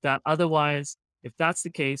 That otherwise, if that's the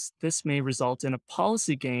case, this may result in a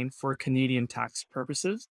policy gain for Canadian tax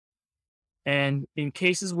purposes. And in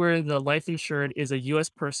cases where the life insured is a US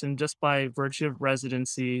person just by virtue of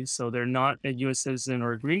residency, so they're not a US citizen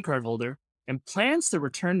or a green card holder, and plans to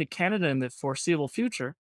return to Canada in the foreseeable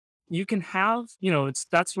future, you can have,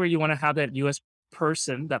 that's where you want to have that US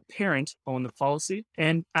person, that parent own the policy.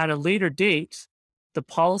 And at a later date, the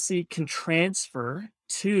policy can transfer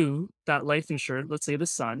to that life insured, let's say the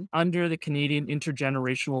son, under the Canadian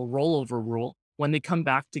intergenerational rollover rule when they come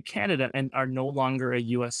back to Canada and are no longer a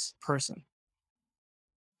US person.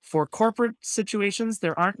 For corporate situations,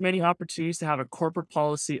 there aren't many opportunities to have a corporate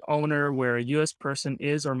policy owner where a US person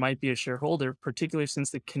is or might be a shareholder, particularly since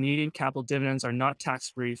the Canadian capital dividends are not tax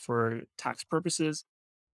free for tax purposes.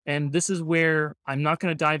 And this is where I'm not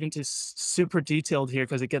going to dive into super detailed here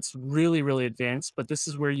because it gets really, really advanced, but this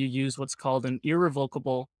is where you use what's called an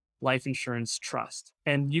irrevocable life insurance trust.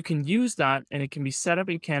 And you can use that and it can be set up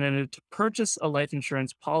in Canada to purchase a life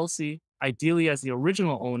insurance policy, ideally as the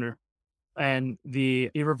original owner, and the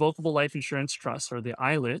irrevocable life insurance trust or the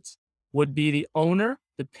ILIT would be the owner,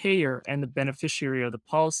 the payer, and the beneficiary of the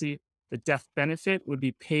policy. The death benefit would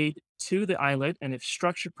be paid to the ILIT, and if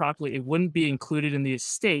structured properly, it wouldn't be included in the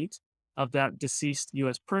estate of that deceased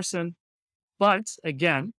US person. But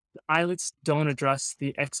again, the ILITs don't address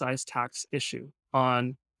the excise tax issue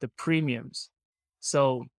on the premiums.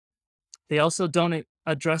 So they also don't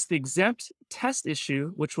address the exempt test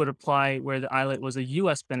issue, which would apply where the ILIT was a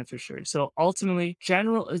US beneficiary. So ultimately,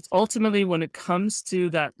 when it comes to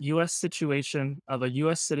that US situation of a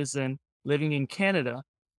US citizen living in Canada,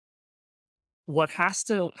 what has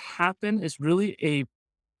to happen is really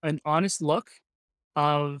an honest look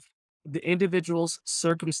of the individual's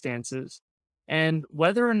circumstances and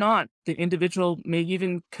whether or not the individual may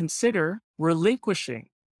even consider relinquishing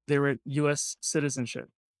their US citizenship.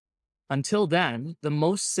 Until then, the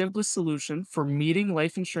most simplest solution for meeting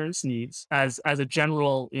life insurance needs as a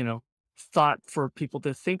general, thought for people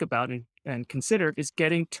to think about and consider is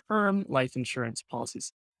getting term life insurance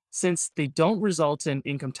policies. Since they don't result in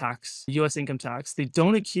income tax, US income tax, they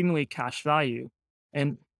don't accumulate cash value.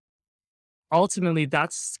 And ultimately,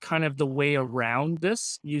 that's kind of the way around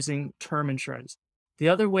this using term insurance. The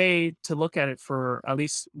other way to look at it, for at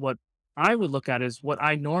least what I would look at, is what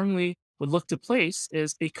I normally would look to place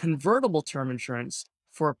is a convertible term insurance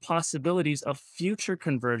for possibilities of future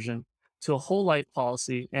conversion to a whole life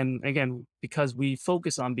policy. And again, because we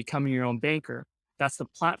focus on becoming your own banker, that's the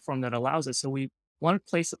platform that allows it. So we want to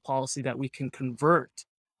place a policy that we can convert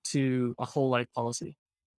to a whole life policy.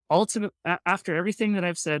 After everything that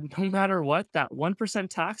I've said, no matter what, that 1%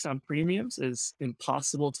 tax on premiums is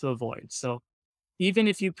impossible to avoid. So even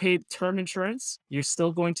if you paid term insurance, you're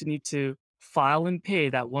still going to need to file and pay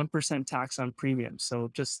that 1% tax on premiums.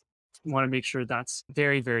 So just want to make sure that's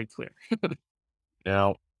very, very clear.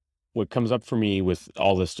 Now, what comes up for me with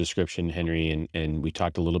all this description, Henry, and we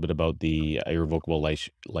talked a little bit about the irrevocable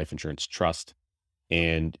life insurance trust.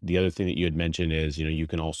 And the other thing that you had mentioned is, you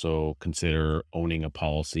can also consider owning a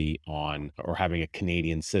policy on or having a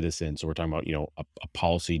Canadian citizen. So we're talking about, a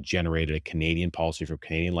policy generated, a Canadian policy for a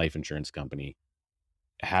Canadian life insurance company,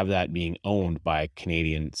 have that being owned by a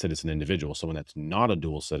Canadian citizen individual. Someone that's not a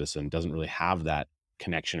dual citizen doesn't really have that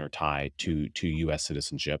connection or tie to US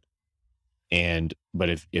citizenship. But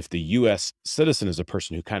if the US citizen is a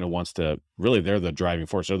person who kind of wants to really, they're the driving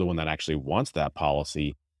force, they're the one that actually wants that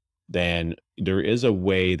policy, then there is a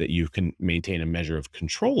way that you can maintain a measure of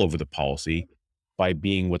control over the policy by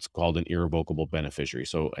being what's called an irrevocable beneficiary.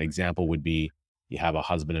 So an example would be you have a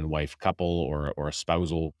husband and wife couple or a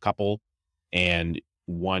spousal couple, and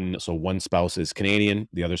one spouse is Canadian,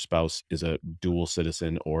 the other spouse is a dual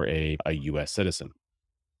citizen or a US citizen.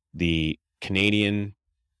 The Canadian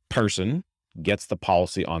person gets the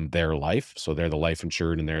policy on their life, so they're the life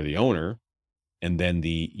insured and they're the owner, and then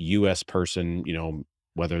the US person,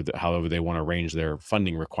 however they want to arrange their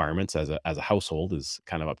funding requirements as a household is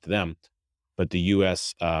kind of up to them. But the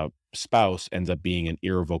US spouse ends up being an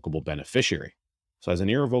irrevocable beneficiary. So as an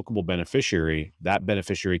irrevocable beneficiary, that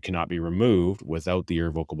beneficiary cannot be removed without the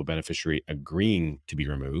irrevocable beneficiary agreeing to be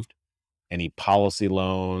removed. Any policy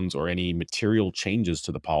loans or any material changes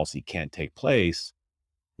to the policy can't take place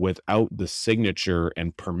without the signature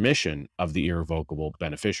and permission of the irrevocable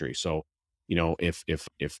beneficiary. So, if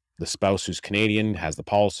the spouse who's Canadian has the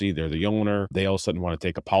policy, they're the owner, they all of a sudden want to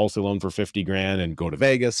take a policy loan for 50 grand and go to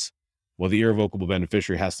Vegas. Well, the irrevocable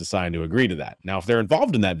beneficiary has to sign to agree to that. Now, if they're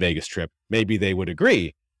involved in that Vegas trip, maybe they would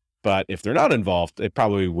agree. But if they're not involved, they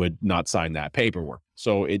probably would not sign that paperwork.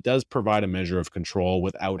 So it does provide a measure of control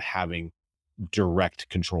without having direct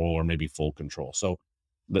control or maybe full control. So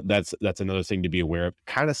that's another thing to be aware of.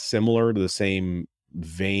 Kind of similar to the same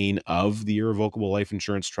vein of the irrevocable life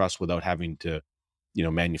insurance trust without having to,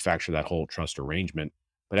 manufacture that whole trust arrangement.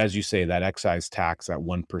 But as you say, that excise tax, that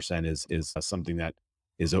 1% is something that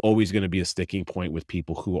is always going to be a sticking point with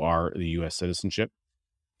people who are the US citizenship.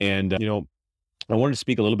 And, I wanted to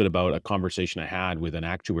speak a little bit about a conversation I had with an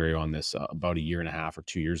actuary on this about a year and a half or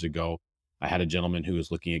 2 years ago. I had a gentleman who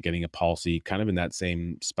was looking at getting a policy kind of in that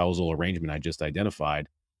same spousal arrangement I just identified.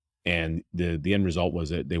 And the end result was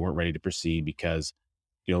that they weren't ready to proceed because,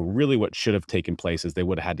 really what should have taken place is they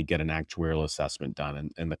would have had to get an actuarial assessment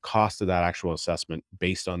done. And the cost of that actual assessment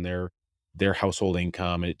based on their household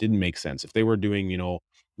income, it didn't make sense. If they were doing,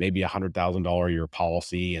 maybe $100,000 a year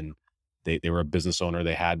policy and they were a business owner,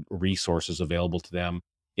 they had resources available to them,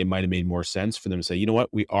 it might have made more sense for them to say, you know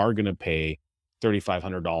what, we are going to pay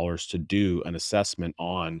 $3,500 to do an assessment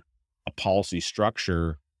on a policy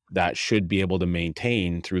structure that should be able to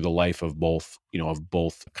maintain through the life of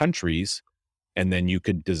both countries. And then you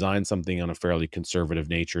could design something on a fairly conservative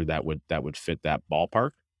nature that would fit that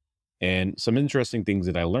ballpark. And some interesting things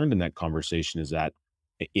that I learned in that conversation is that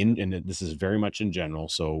and this is very much in general,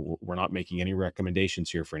 so we're not making any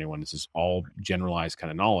recommendations here for anyone. This is all generalized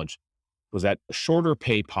kind of knowledge, was that shorter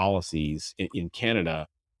pay policies in Canada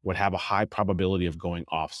would have a high probability of going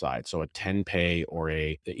offside. So a 10 pay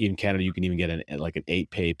in Canada, you can even get like an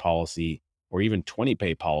 8 pay policy or even 20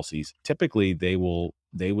 pay policies. Typically they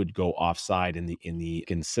would go offside in the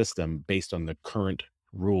system based on the current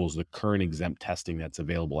rules, the current exempt testing that's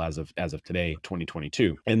available as of today,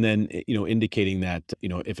 2022. And then, indicating that,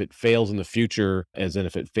 if it fails in the future, as in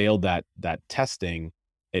if it failed that testing,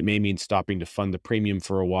 it may mean stopping to fund the premium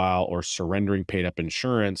for a while or surrendering paid up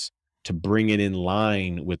insurance to bring it in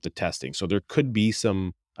line with the testing. So there could be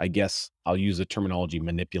some, I guess I'll use the terminology,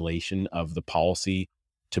 manipulation of the policy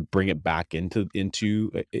to bring it back into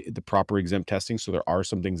the proper exempt testing. So there are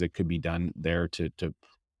some things that could be done there to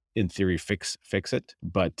in theory fix it.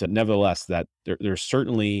 But nevertheless, that there's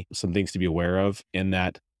certainly some things to be aware of, in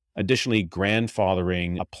that additionally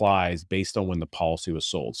grandfathering applies based on when the policy was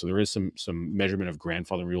sold. So there is some measurement of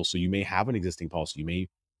grandfathering rules. So you may have an existing policy,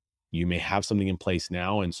 you may have something in place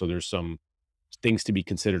now, and so there's some things to be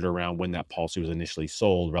considered around when that policy was initially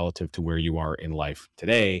sold relative to where you are in life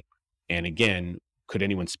today. And again, could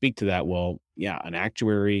anyone speak to that? Well, yeah, an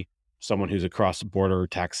actuary someone who's a cross-border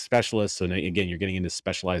tax specialist. So again, you're getting into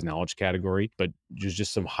specialized knowledge category, but there's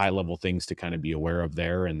just some high-level things to kind of be aware of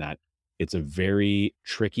there, and that it's a very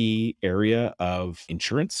tricky area of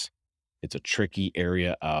insurance. It's a tricky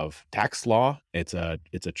area of tax law. It's a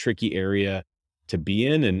tricky area to be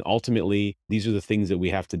in, and ultimately, these are the things that we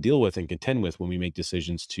have to deal with and contend with when we make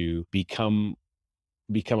decisions to become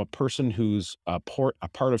a person who's a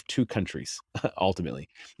part of two countries. Ultimately,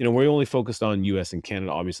 we're only focused on US and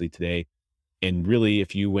Canada obviously today, and really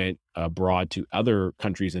if you went abroad to other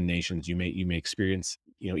countries and nations, you may experience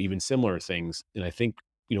even similar things. And I think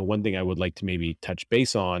one thing I would like to maybe touch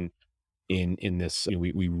base on in this,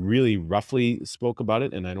 we really roughly spoke about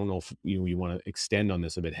it, and I don't know if you want to extend on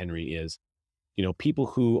this a bit, Henry, is people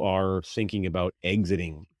who are thinking about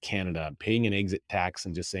exiting Canada, paying an exit tax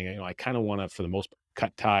and just saying, I kind of want to, for the most part,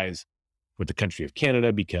 cut ties with the country of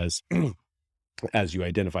Canada because, as you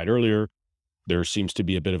identified earlier, there seems to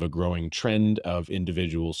be a bit of a growing trend of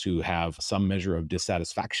individuals who have some measure of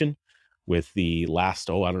dissatisfaction with the last,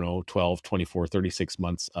 I don't know, 12, 24, 36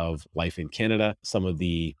 months of life in Canada. Some of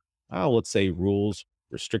the, let's say, rules,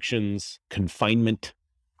 restrictions, confinement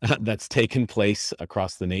that's taken place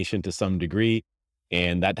across the nation to some degree.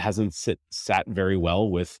 And that hasn't sat very well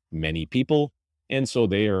with many people. And so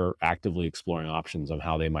they are actively exploring options of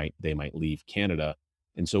how they might leave Canada.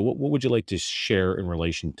 And so what would you like to share in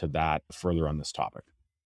relation to that further on this topic?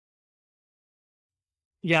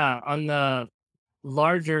 Yeah, on the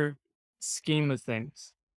larger scheme of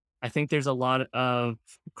things, I think there's a lot of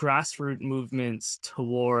grassroots movements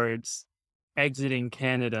towards exiting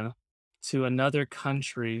Canada to another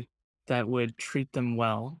country that would treat them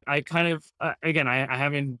well. I kind of, again, I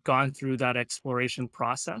haven't gone through that exploration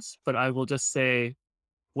process, but I will just say,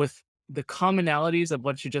 with the commonalities of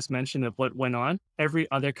what you just mentioned of what went on, every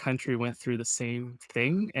other country went through the same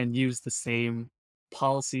thing and used the same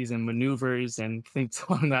policies and maneuvers and things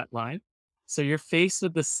along that line. So you're faced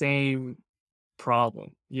with the same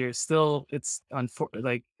problem. You're still,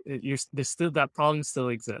 there's still that problem still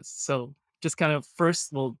exists. So just kind of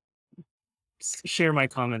first, we'll share my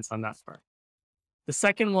comments on that part. The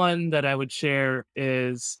second one that I would share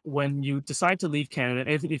is when you decide to leave Canada,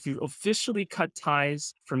 if you officially cut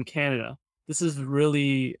ties from Canada, this is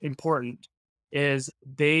really important, is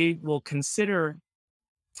they will consider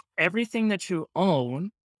everything that you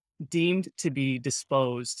own deemed to be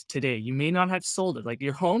disposed today. You may not have sold it. Like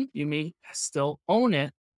your home, you may still own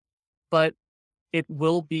it, but it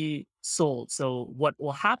will be sold. So what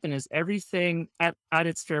will happen is everything at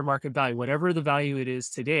its fair market value, whatever the value it is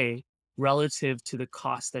today, relative to the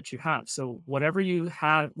cost that you have. So whatever you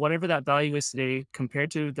have, whatever that value is today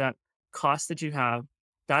compared to that cost that you have,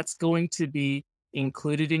 that's going to be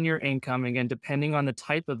included in your income. Again, depending on the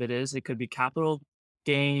type of it is, it could be capital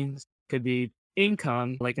gains, could be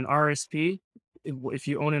income, like an RSP. If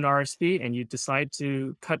you own an RSP and you decide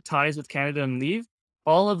to cut ties with Canada and leave,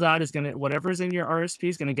 all of that is going to, whatever's in your RSP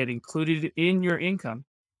is going to get included in your income.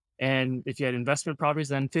 And if you had investment properties,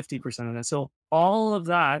 then 50% of that. So all of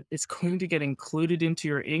that is going to get included into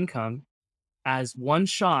your income as one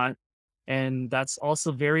shot. And that's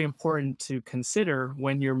also very important to consider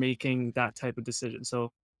when you're making that type of decision.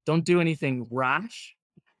 So don't do anything rash.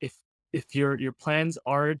 If your plans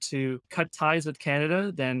are to cut ties with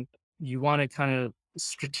Canada, then you want to kind of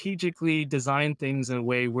strategically design things in a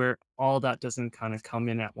way where all that doesn't kind of come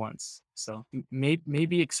in at once. So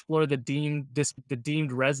maybe explore the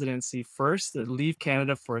deemed residency first, leave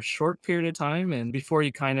Canada for a short period of time, and before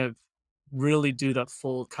you kind of really do that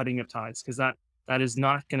full cutting of ties, because that is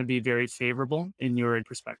not going to be very favorable in your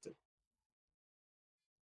perspective.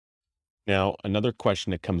 Now, another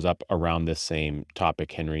question that comes up around this same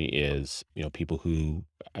topic, Henry, is people who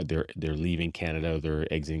they're leaving Canada, they're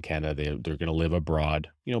exiting Canada, they're going to live abroad.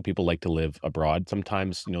 People like to live abroad.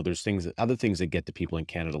 Sometimes there's other things that get to people in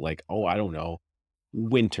Canada, like, I don't know,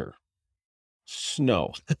 winter,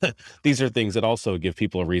 snow. These are things that also give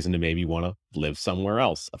people a reason to maybe want to live somewhere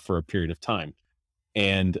else for a period of time.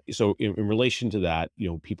 And so, in relation to that,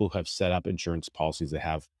 people have set up insurance policies that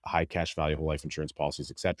have high cash value whole life insurance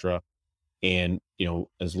policies, etc. And,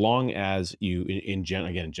 as long as you,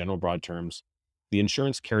 again, in general broad terms, the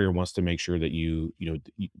insurance carrier wants to make sure that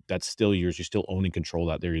that's still yours. You still own and control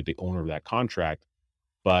that. They're the owner of that contract,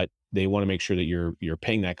 but they want to make sure that you're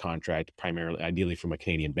paying that contract primarily, ideally from a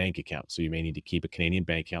Canadian bank account. So you may need to keep a Canadian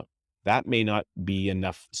bank account. That may not be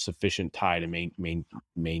enough sufficient tie to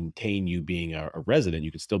maintain you being a resident.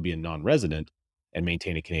 You could still be a non-resident and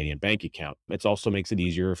maintain a Canadian bank account. It also makes it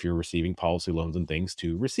easier if you're receiving policy loans and things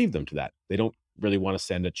to receive them to that. They don't really want to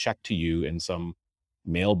send a check to you in some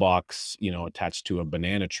mailbox, attached to a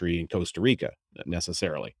banana tree in Costa Rica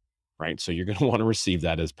necessarily. right? So you're going to want to receive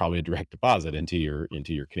that as probably a direct deposit into your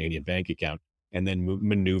Canadian bank account, and then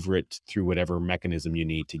maneuver it through whatever mechanism you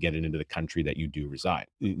need to get it into the country that you do reside.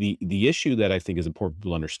 The issue that I think is important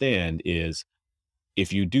people understand is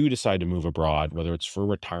if you do decide to move abroad, whether it's for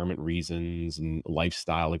retirement reasons and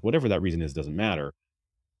lifestyle, like whatever that reason is, doesn't matter.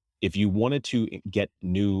 If you wanted to get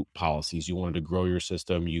new policies, you wanted to grow your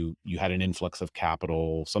system, you had an influx of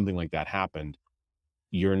capital, something like that happened,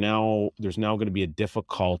 there's now going to be a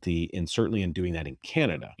difficulty in certainly in doing that in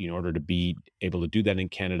Canada. In order to be able to do that in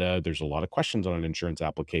Canada, there's a lot of questions on an insurance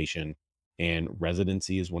application. And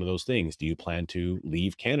residency is one of those things. Do you plan to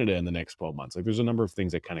leave Canada in the next 12 months? Like there's a number of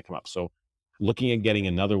things that kind of come up. So looking at getting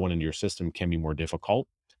another one into your system can be more difficult.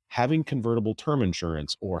 Having convertible term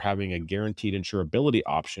insurance or having a guaranteed insurability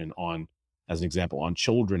option on, as an example, on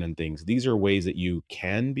children and things, these are ways that you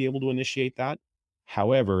can be able to initiate that.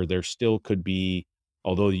 However, there still could be,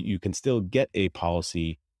 although you can still get a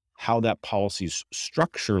policy, how that policy's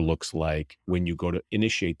structure looks like when you go to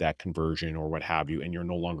initiate that conversion or what have you, and you're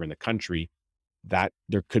no longer in the country, that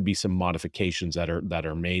there could be some modifications that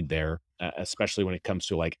are made there, especially when it comes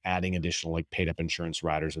to like adding additional like paid up insurance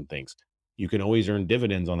riders and things. You can always earn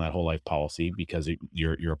dividends on that whole life policy because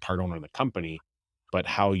you're a part owner of the company, but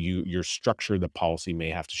how your structure of the policy may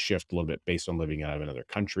have to shift a little bit based on living out of another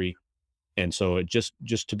country. And so it just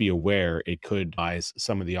to be aware, it could eyes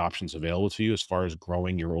some of the options available to you as far as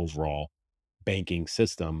growing your overall banking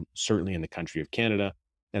system, certainly in the country of Canada.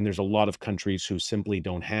 And there's a lot of countries who simply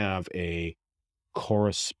don't have a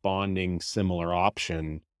corresponding similar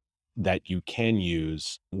option that you can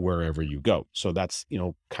use wherever you go. So that's,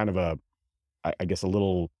 kind of I guess a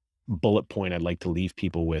little bullet point I'd like to leave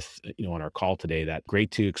people with, on our call today, that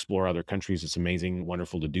great to explore other countries. It's amazing,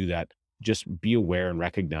 wonderful to do that. Just be aware and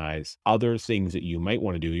recognize other things that you might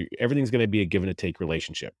want to do. Everything's going to be a give and a take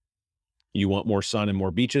relationship. You want more sun and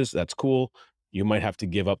more beaches, that's cool. You might have to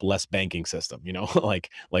give up less banking system,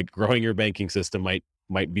 like growing your banking system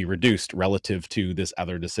might be reduced relative to this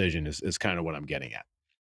other decision is kind of what I'm getting at.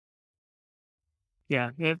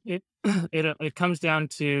 Yeah, it it comes down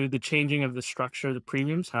to the changing of the structure of the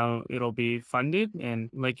premiums, how it'll be funded, and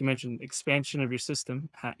like you mentioned, expansion of your system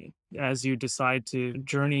as you decide to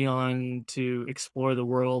journey on to explore the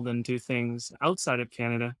world and do things outside of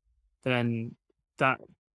Canada. Then that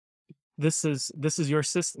this is your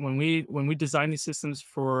system. When we design these systems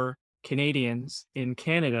for Canadians in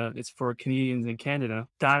Canada, it's for Canadians in Canada.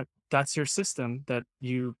 That's your system that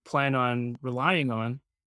you plan on relying on.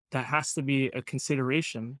 That has to be a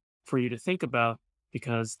consideration for you to think about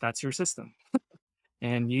because that's your system.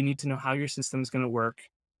 And you need to know how your system is going to work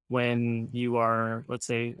when you are, let's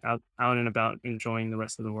say, out and about enjoying the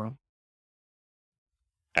rest of the world.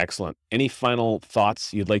 Excellent. Any final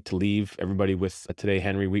thoughts you'd like to leave everybody with today,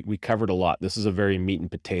 Henry? We covered a lot. This is a very meat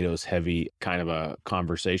and potatoes heavy kind of a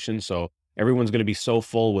conversation. So everyone's going to be so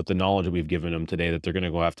full with the knowledge that we've given them today that they're going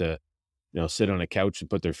to go have to, sit on a couch and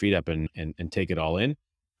put their feet up and take it all in.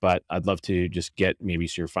 But I'd love to just get maybe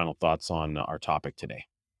your final thoughts on our topic today.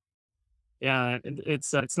 Yeah,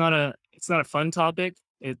 it's not a fun topic.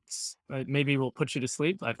 It's maybe will put you to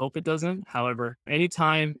sleep. I hope it doesn't. However,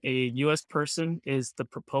 anytime a U.S. person is the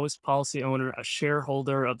proposed policy owner, a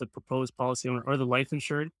shareholder of the proposed policy owner, or the life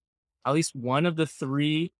insured, at least one of the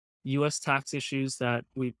three U.S. tax issues that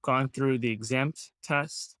we've gone through, the exempt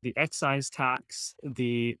test, the excise tax,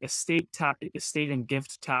 the estate and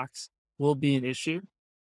gift tax, will be an issue.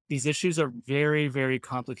 These issues are very, very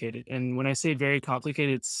complicated. And when I say very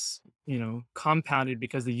complicated, it's, compounded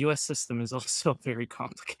because the US system is also very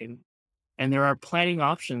complicated. And there are planning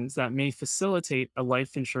options that may facilitate a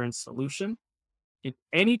life insurance solution. In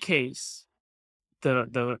any case,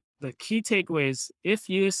 the key takeaway is if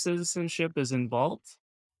US citizenship is involved,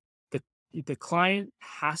 the the client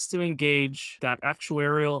has to engage that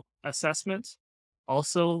actuarial assessment.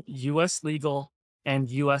 Also, US legal and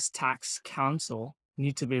US tax counsel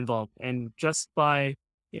need to be involved. And just by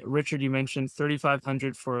Richard, you mentioned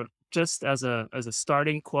 3,500 for just as a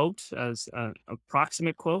starting quote, as an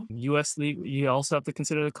approximate quote. US legal, you also have to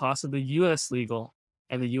consider the cost of the US legal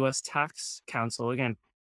and the US tax counsel. Again,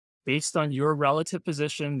 based on your relative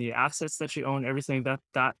position, the assets that you own, everything,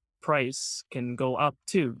 that price can go up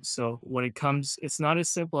too. So when it comes, it's not as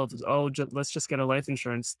simple as, oh, let's just get a life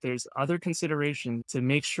insurance. There's other consideration to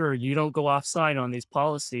make sure you don't go offside on these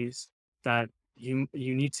policies that you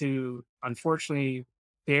need to unfortunately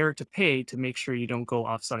bear to pay to make sure you don't go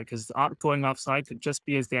offside, because going offside could just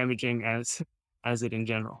be as damaging as it in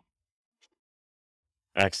general.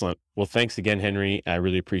 Excellent. Well, thanks again, Henry. I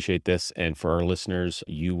really appreciate this. And for our listeners,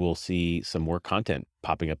 you will see some more content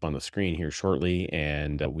popping up on the screen here shortly.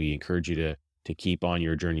 And we encourage you to to keep on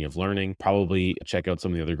your journey of learning. Probably check out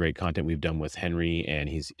some of the other great content we've done with Henry, and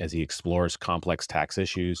he's as he explores complex tax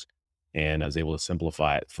issues and is able to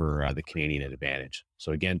simplify it for the Canadian advantage.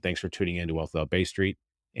 So again, thanks for tuning in to Wealth Without Bay Street,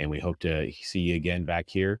 and we hope to see you again back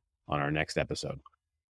here on our next episode.